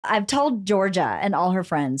I've told Georgia and all her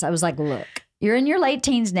friends, I was like, look, you're in your late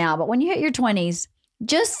teens now, but when you hit your 20s,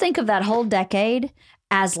 just think of that whole decade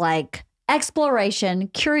as like exploration,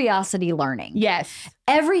 curiosity, learning. Yes.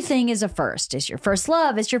 Everything is a first. It's your first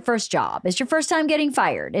love. It's your first job. It's your first time getting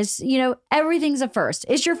fired. It's, everything's a first.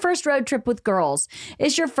 It's your first road trip with girls.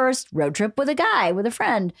 It's your first road trip with a guy, with a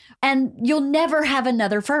friend. And you'll never have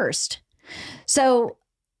another first. So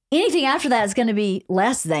anything after that is going to be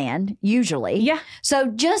less than, usually. Yeah. So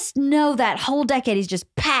just know that whole decade is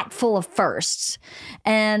just packed full of firsts.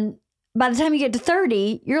 And by the time you get to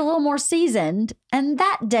 30, you're a little more seasoned. And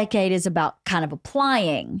that decade is about kind of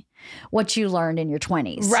applying what you learned in your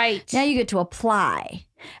 20s. Right. Now you get to apply.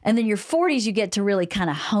 And then your 40s, you get to really kind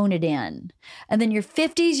of hone it in. And then your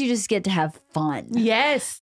 50s, you just get to have fun. Yes.